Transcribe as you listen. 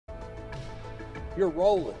You're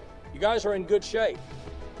rolling. You guys are in good shape.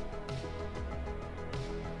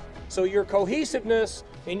 So your cohesiveness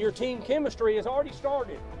and your team chemistry has already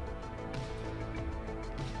started.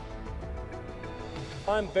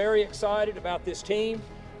 I'm very excited about this team.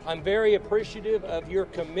 I'm very appreciative of your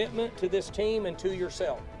commitment to this team and to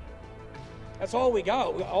yourself. That's all we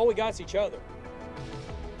got. All we got is each other.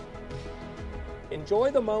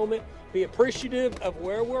 Enjoy the moment. Be appreciative of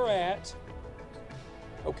where we're at,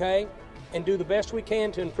 okay? And do the best we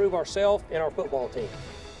can to improve ourselves and our football team.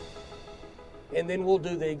 And then we'll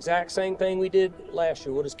do the exact same thing we did last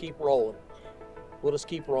year. We'll just keep rolling. We'll just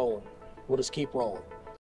keep rolling. We'll just keep rolling.